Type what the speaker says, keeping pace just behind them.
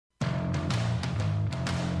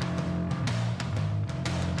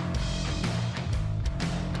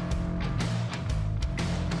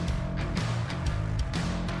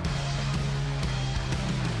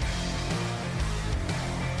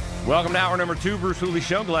Welcome to hour number 2, Bruce Hooley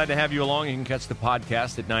Show. Glad to have you along. You can catch the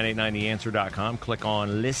podcast at 989theanswer.com. Click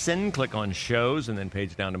on listen, click on shows, and then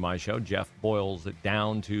page down to my show. Jeff boils it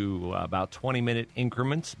down to about 20-minute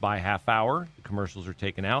increments by half hour. The commercials are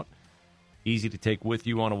taken out. Easy to take with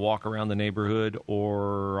you on a walk around the neighborhood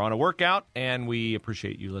or on a workout, and we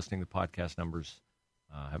appreciate you listening. The podcast numbers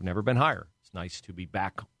have never been higher. It's nice to be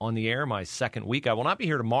back on the air, my second week. I will not be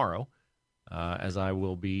here tomorrow, as I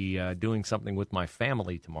will be doing something with my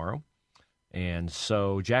family tomorrow. And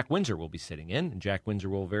so Jack Windsor will be sitting in. And Jack Windsor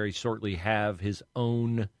will very shortly have his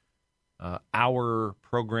own hour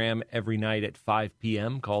program every night at 5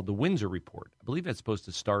 p.m. called The Windsor Report. I believe that's supposed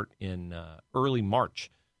to start in early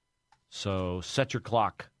March. So set your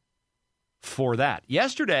clock for that.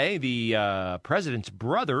 Yesterday, the president's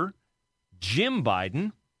brother, Jim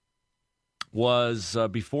Biden, was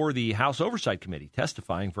before the House Oversight Committee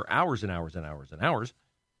testifying for hours and hours and hours and hours.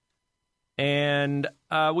 And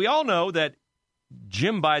we all know that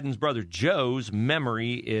Jim Biden's brother Joe's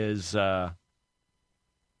memory is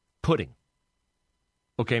pudding.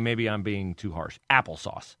 Okay, maybe I'm being too harsh.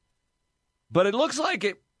 Applesauce. But it looks like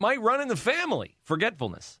it might run in the family.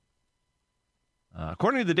 Forgetfulness.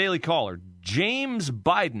 According to the Daily Caller, James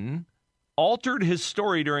Biden altered his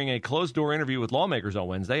story during a closed-door interview with lawmakers on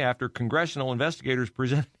Wednesday after congressional investigators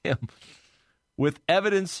presented him with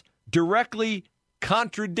evidence directly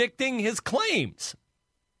contradicting his claims.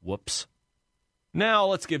 Whoops. Now,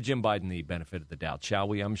 let's give Jim Biden the benefit of the doubt, shall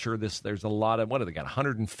we? I'm sure there's a lot of, what have they got,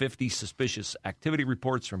 150 suspicious activity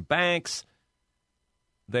reports from banks.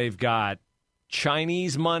 They've got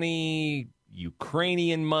Chinese money,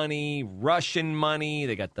 Ukrainian money, Russian money.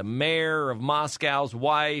 They got the mayor of Moscow's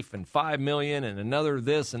wife and $5 million and another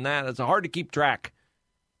this and that. It's hard to keep track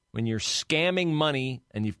when you're scamming money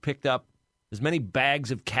and you've picked up as many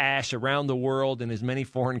bags of cash around the world in as many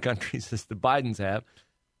foreign countries as the Bidens have.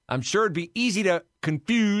 I'm sure it'd be easy to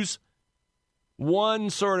confuse one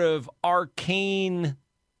sort of arcane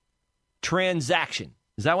transaction.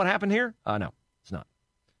 Is that what happened here? No, it's not.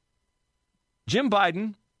 Jim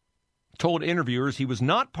Biden told interviewers he was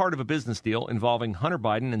not part of a business deal involving Hunter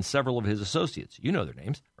Biden and several of his associates. You know their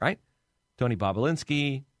names, right? Tony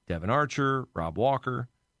Bobulinski, Devin Archer, Rob Walker.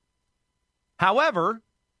 However,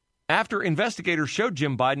 after investigators showed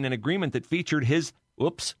Jim Biden an agreement that featured his,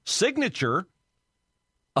 signature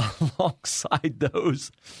alongside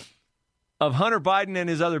those of Hunter Biden and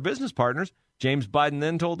his other business partners, James Biden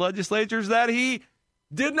then told legislators that he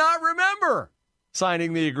did not remember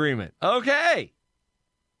signing the agreement. Okay.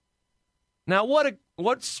 Now,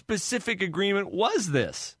 what specific agreement was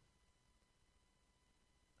this?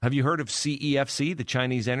 Have you heard of CEFC, the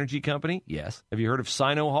Chinese energy company? Yes. Have you heard of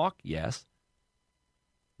Sinohawk? Yes.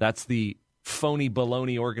 That's the phony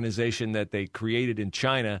baloney organization that they created in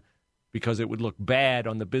China because it would look bad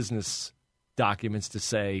on the business documents to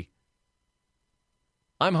say,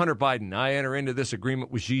 I'm Hunter Biden. I enter into this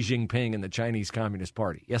agreement with Xi Jinping and the Chinese Communist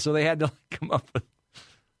Party. Yeah, so they had to come up with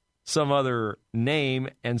some other name,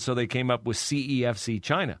 and so they came up with CEFC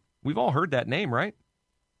China. We've all heard that name, right?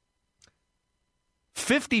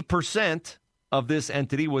 50% of this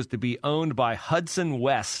entity was to be owned by Hudson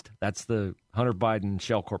West. That's the Hunter Biden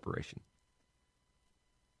Shell Corporation.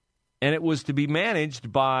 And it was to be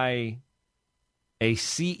managed by a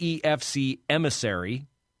CEFC emissary,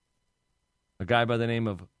 a guy by the name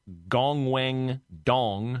of Gongweng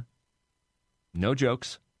Dong. No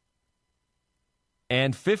jokes.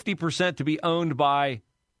 And 50% to be owned by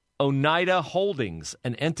Oneida Holdings,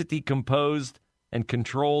 an entity composed and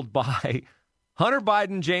controlled by Hunter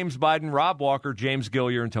Biden, James Biden, Rob Walker, James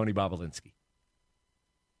Gilliar, and Tony Bobulinski.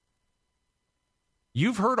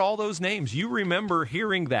 You've heard all those names. You remember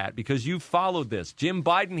hearing that because you followed this. Jim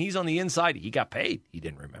Biden, he's on the inside. He got paid. He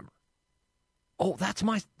didn't remember. Oh,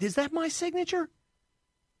 is that my signature?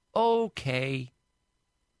 Okay.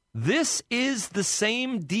 This is the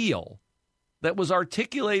same deal that was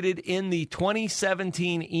articulated in the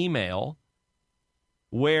 2017 email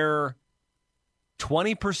where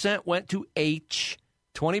 20% went to H,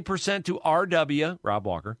 20% to RW, Rob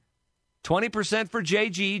Walker, 20% for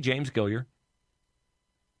JG, James Gilliar,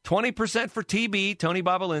 20% for TB, Tony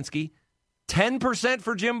Bobulinski, 10%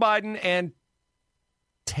 for Jim Biden, and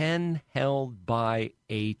 10 held by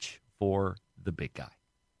H for the big guy.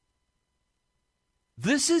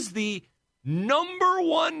 This is the number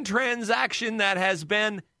one transaction that has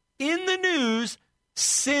been in the news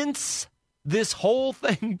since this whole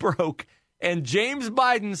thing broke. And James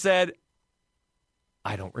Biden said,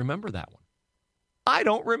 I don't remember that one. I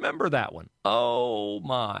don't remember that one. Oh,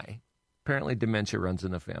 my. Apparently dementia runs in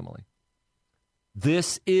the family.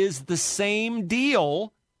 This is the same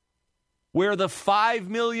deal where the $5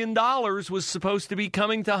 million was supposed to be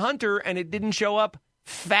coming to Hunter and it didn't show up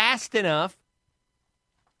fast enough.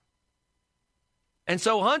 And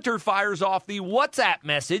so Hunter fires off the WhatsApp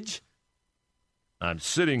message. I'm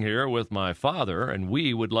sitting here with my father, and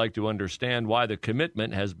we would like to understand why the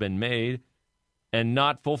commitment has been made and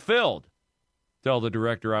not fulfilled. Tell the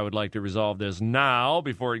director I would like to resolve this now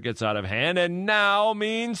before it gets out of hand, and now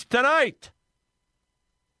means tonight.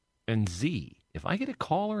 And Z, if I get a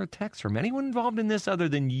call or a text from anyone involved in this other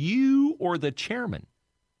than you or the chairman,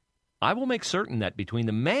 I will make certain that between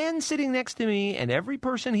the man sitting next to me and every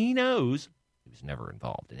person he knows, he was never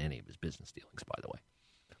involved in any of his business dealings, by the way,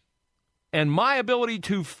 and my ability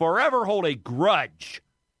to forever hold a grudge,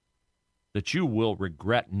 that you will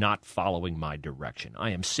regret not following my direction.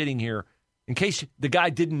 I am sitting here, in case the guy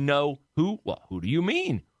didn't know who do you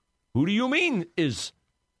mean? Who do you mean is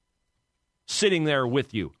sitting there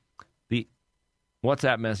with you? The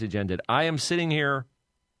WhatsApp message ended. I am sitting here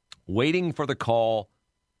waiting for the call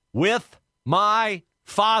with my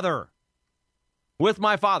father. With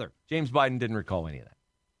my father. James Biden didn't recall any of that.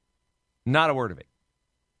 Not a word of it.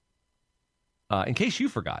 In case you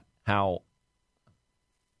forgot how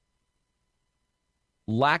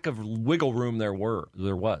lack of wiggle room there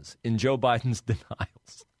was in Joe Biden's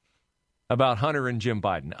denials about Hunter and Jim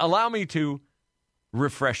Biden, allow me to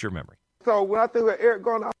refresh your memory. So when I think of Eric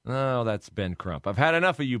going out. Oh, that's Ben Crump. I've had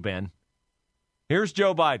enough of you, Ben. Here's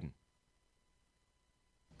Joe Biden.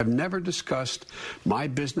 I've never discussed my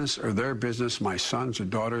business or their business, my sons or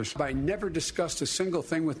daughters. I never discussed a single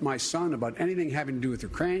thing with my son about anything having to do with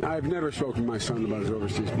Ukraine. I've never spoken to my son about his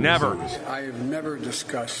overseas. Never. I have never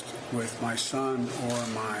discussed with my son or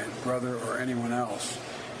my brother or anyone else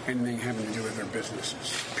anything having to do with their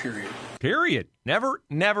businesses, period. Period. Never,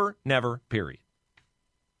 never, never, period.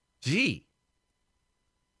 Gee,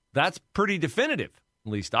 that's pretty definitive.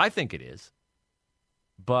 At least I think it is.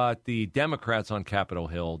 But the Democrats on Capitol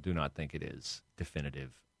Hill do not think it is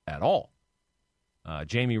definitive at all.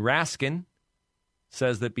 Jamie Raskin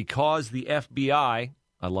says that because the FBI,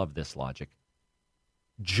 I love this logic,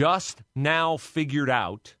 just now figured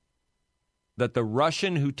out that the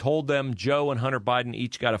Russian who told them Joe and Hunter Biden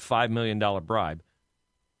each got a $5 million bribe,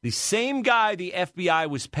 the same guy the FBI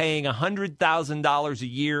was paying $100,000 a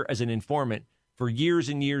year as an informant for years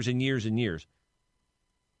and years and years and years,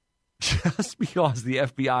 just because the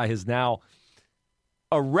FBI has now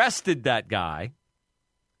arrested that guy,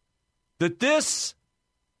 that this,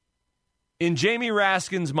 in Jamie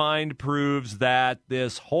Raskin's mind, proves that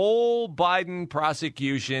this whole Biden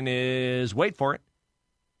prosecution is, wait for it,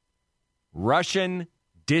 Russian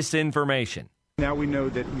disinformation. Now we know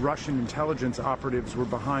that Russian intelligence operatives were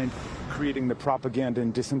behind creating the propaganda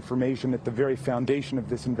and disinformation at the very foundation of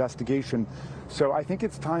this investigation. So I think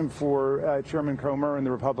it's time for Chairman Comer and the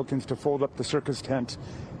Republicans to fold up the circus tent,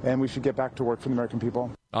 and we should get back to work for the American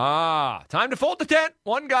people. Time to fold the tent.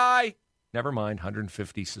 One guy. Never mind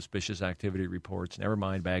 150 suspicious activity reports. Never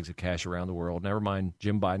mind bags of cash around the world. Never mind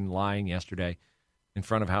Jim Biden lying yesterday in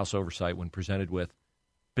front of House Oversight when presented with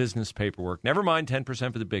business paperwork. Never mind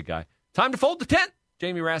 10% for the big guy. Time to fold the tent,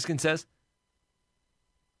 Jamie Raskin says.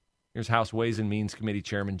 Here's House Ways and Means Committee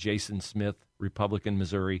Chairman Jason Smith, Republican,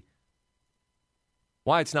 Missouri.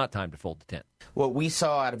 Why it's not time to fold the tent. What we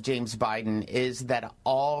saw out of James Biden is that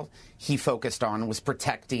all he focused on was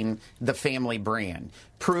protecting the family brand.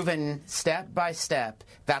 Proven step by step,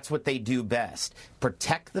 that's what they do best.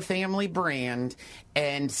 Protect the family brand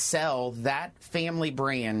and sell that family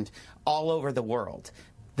brand all over the world.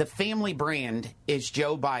 The family brand is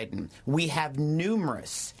Joe Biden. We have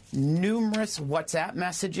numerous WhatsApp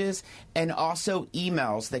messages and also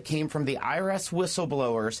emails that came from the IRS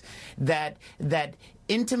whistleblowers that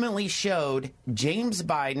intimately showed James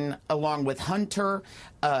Biden, along with Hunter,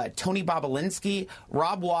 Tony Bobulinski,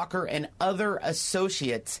 Rob Walker, and other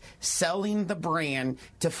associates selling the brand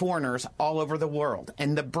to foreigners all over the world.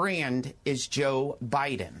 And the brand is Joe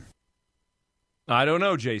Biden. I don't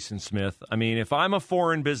know, Jason Smith. I mean, if I'm a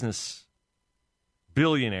foreign business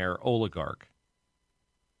billionaire oligarch,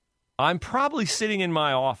 I'm probably sitting in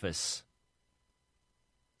my office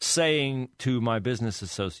saying to my business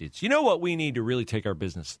associates, you know what we need to really take our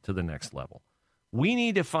business to the next level? We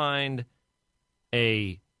need to find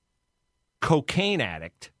a cocaine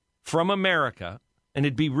addict from America, and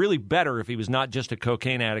it'd be really better if he was not just a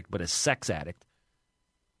cocaine addict, but a sex addict.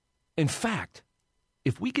 In fact,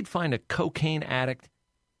 if we could find a cocaine addict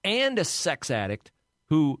and a sex addict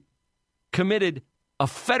who committed a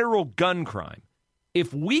federal gun crime,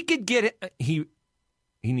 if we could get it, he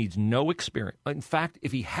needs no experience. In fact,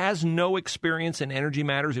 if he has no experience in energy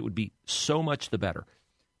matters, it would be so much the better.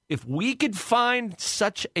 If we could find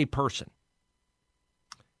such a person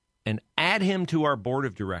add him to our board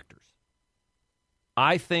of directors,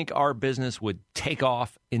 I think our business would take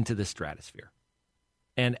off into the stratosphere.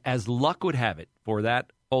 And as luck would have it for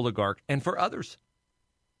that oligarch and for others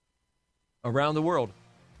around the world,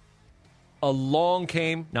 along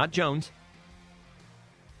came, not Jones,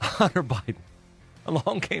 Hunter Biden.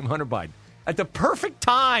 Along came Hunter Biden at the perfect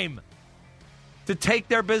time to take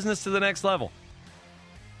their business to the next level.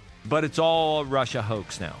 But it's all a Russia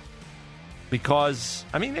hoax now. Because,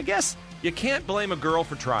 I guess you can't blame a girl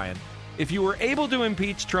for trying. If you were able to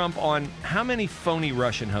impeach Trump on how many phony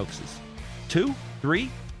Russian hoaxes? 2?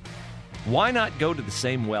 3? Why not go to the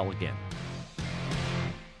same well again?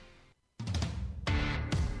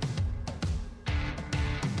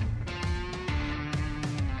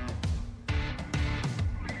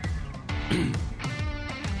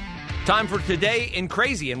 Time for Today in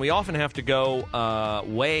Crazy, and we often have to go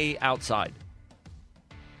way outside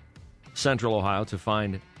Central Ohio to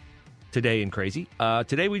find Today in Crazy.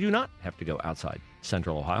 Today we do not have to go outside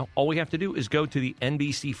Central Ohio. All we have to do is go to the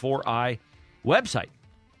NBC4i website,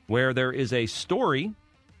 where there is a story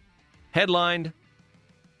headlined,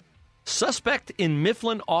 Suspect in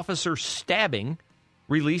Mifflin Officer Stabbing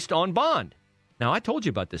Released on Bond. Now, I told you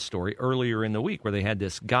about this story earlier in the week where they had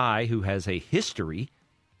this guy who has a history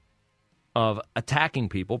of attacking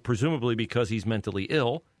people, presumably because he's mentally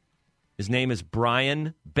ill. His name is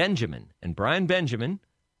Brian Benjamin. And Brian Benjamin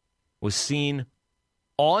was seen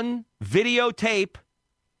on videotape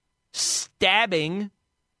stabbing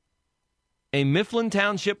a Mifflin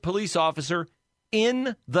Township police officer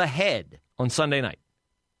in the head on Sunday night.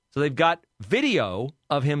 So they've got video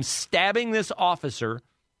of him stabbing this officer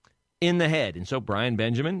in the head. And so Brian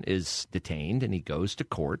Benjamin is detained and he goes to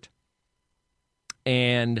court.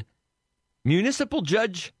 And Municipal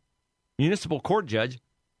Court Judge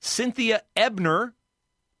Cynthia Ebner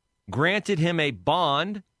granted him a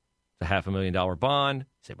bond. It's a $500,000 bond. You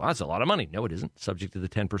say, well, that's a lot of money. No, it isn't. Subject to the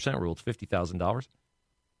 10% rule. It's $50,000.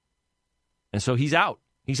 And so he's out.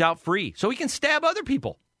 He's out free. So he can stab other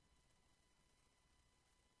people.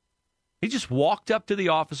 He just walked up to the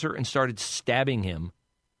officer and started stabbing him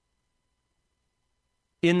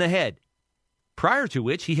in the head. Prior to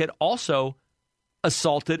which, he had also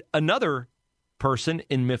assaulted another person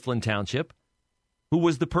in Mifflin Township who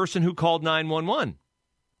was the person who called 911.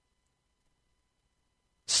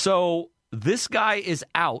 So this guy is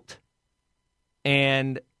out,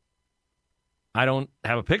 and I don't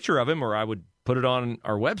have a picture of him, or I would put it on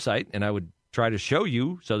our website, and I would try to show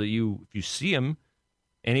you so that if you see him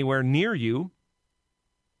anywhere near you,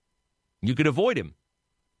 you could avoid him.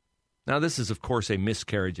 Now, this is, of course, a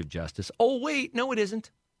miscarriage of justice. Oh, wait, no, it isn't.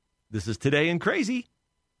 This is Today in Crazy.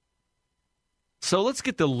 So let's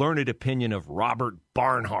get the learned opinion of Robert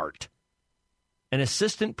Barnhart, an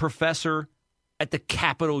assistant professor at the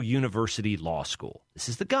Capital University Law School. This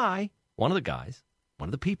is the guy, one of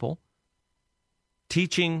the people,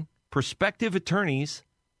 teaching prospective attorneys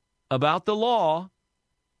about the law.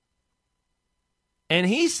 And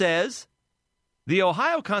he says the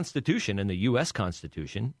Ohio Constitution and the U.S.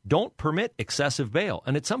 Constitution don't permit excessive bail.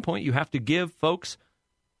 And at some point, you have to give folks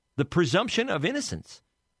the presumption of innocence.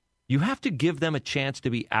 You have to give them a chance to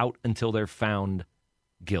be out until they're found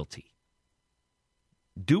guilty.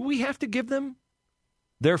 Do we have to give them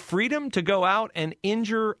their freedom to go out and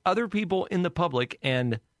injure other people in the public?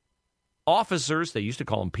 And officers, they used to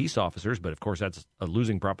call them peace officers, but of course that's a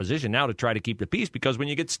losing proposition now to try to keep the peace, because when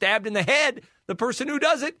you get stabbed in the head, the person who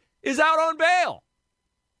does it is out on bail.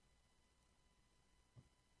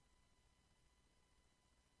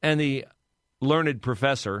 And the learned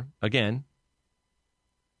professor, again,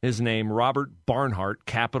 his name, Robert Barnhart,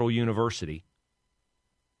 Capital University.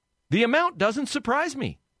 The amount doesn't surprise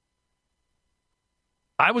me.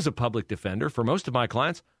 I was a public defender. For most of my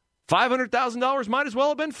clients, $500,000 might as well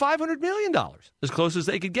have been $500 million, as close as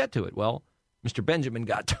they could get to it. Well, Mr. Benjamin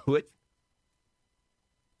got to it,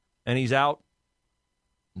 and he's out,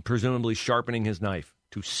 presumably sharpening his knife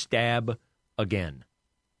to stab again.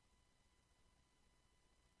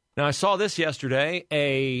 Now, I saw this yesterday,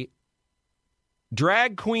 a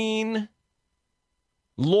drag queen,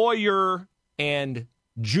 lawyer, and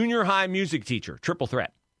junior high music teacher, triple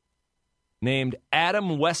threat, named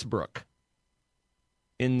Adam Westbrook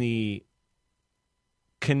in the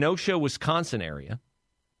Kenosha, Wisconsin area,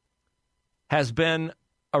 has been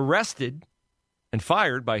arrested and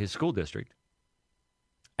fired by his school district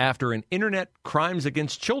after an internet crimes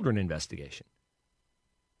against children investigation.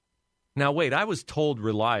 Now, wait, I was told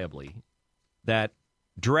reliably that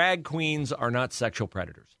drag queens are not sexual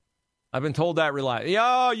predators. I've been told that reliably.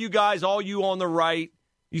 Oh, you guys, all you on the right,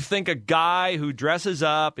 you think a guy who dresses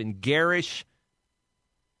up in garish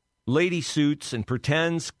lady suits and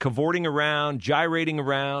pretends, cavorting around, gyrating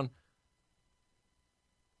around,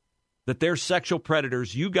 that they're sexual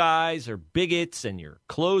predators. You guys are bigots and you're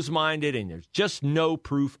closed-minded and there's just no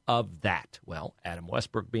proof of that. Well, Adam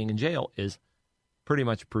Westbrook being in jail is pretty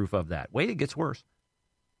much proof of that. Wait, it gets worse.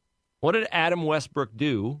 What did Adam Westbrook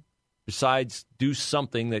do besides do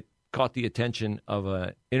something that caught the attention of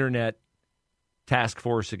an internet task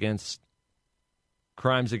force against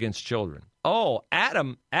crimes against children? Oh,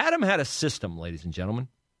 Adam had a system, ladies and gentlemen.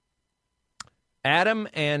 Adam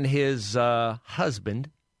and his husband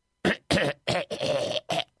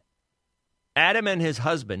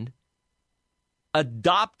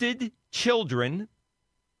adopted children,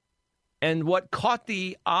 and what caught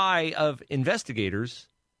the eye of investigators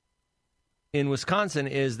in Wisconsin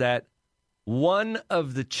is that one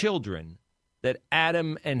of the children that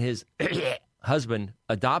Adam and his husband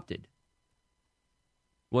adopted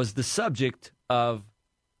was the subject of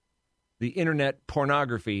the internet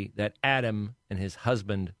pornography that Adam and his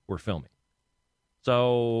husband were filming.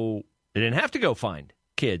 So they didn't have to go find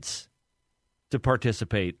kids to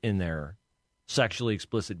participate in their sexually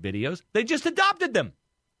explicit videos. They just adopted them.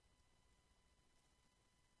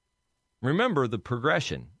 Remember the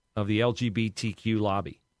progression of the LGBTQ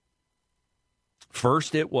lobby.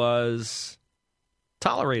 First, it was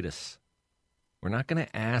tolerate us. We're not going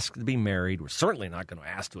to ask to be married. We're certainly not going to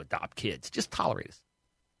ask to adopt kids. Just tolerate us.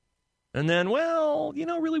 And then, well,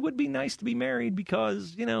 really would be nice to be married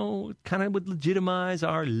because, it kind of would legitimize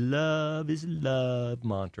our love is love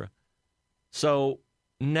mantra. So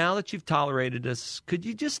now that you've tolerated us, could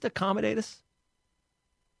you just accommodate us?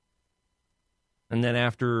 And then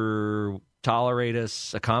after tolerate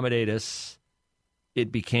us, accommodate us,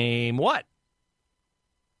 it became what?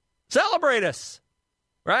 Celebrate us,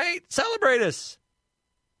 right? Celebrate us.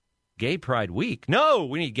 Gay Pride Week. No,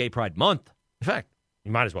 we need Gay Pride Month. In fact,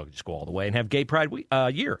 you might as well just go all the way and have Gay Pride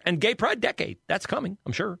year and Gay Pride Decade. That's coming,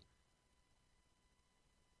 I'm sure.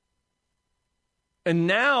 And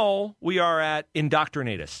now we are at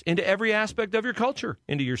indoctrinate us into every aspect of your culture,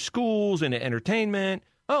 into your schools, into entertainment.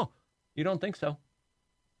 Oh, you don't think so?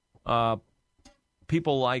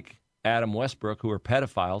 People like Adam Westbrook, who are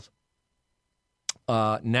pedophiles,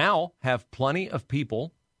 now have plenty of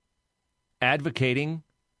people advocating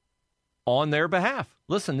on their behalf.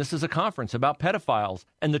 Listen, this is a conference about pedophiles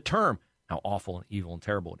and the term, how awful and evil and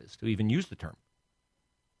terrible it is to even use the term.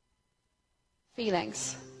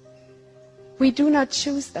 Feelings. We do not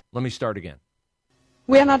choose them. Let me start again.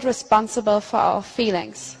 We are not responsible for our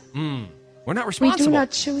feelings. We're not responsible. We do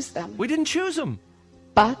not choose them. We didn't choose them.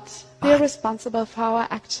 But we are responsible for our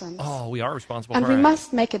actions. Oh, we are responsible and for our we actions.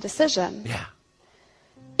 must make a decision. Yeah.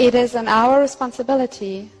 It is in our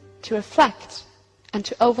responsibility to reflect and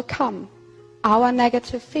to overcome our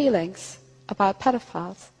negative feelings about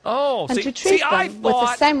pedophiles. Oh, and to treat them with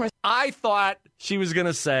the same respect. I thought she was going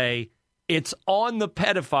to say it's on the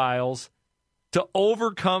pedophiles to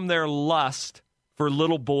overcome their lust for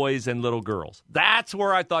little boys and little girls. That's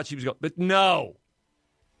where I thought she was going. But no.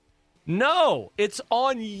 No, it's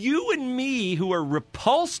on you and me who are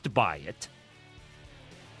repulsed by it.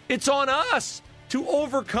 It's on us to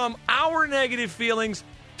overcome our negative feelings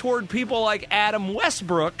toward people like Adam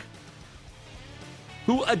Westbrook,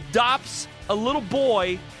 who adopts a little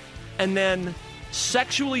boy and then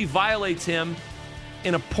sexually violates him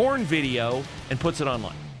in a porn video and puts it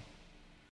online.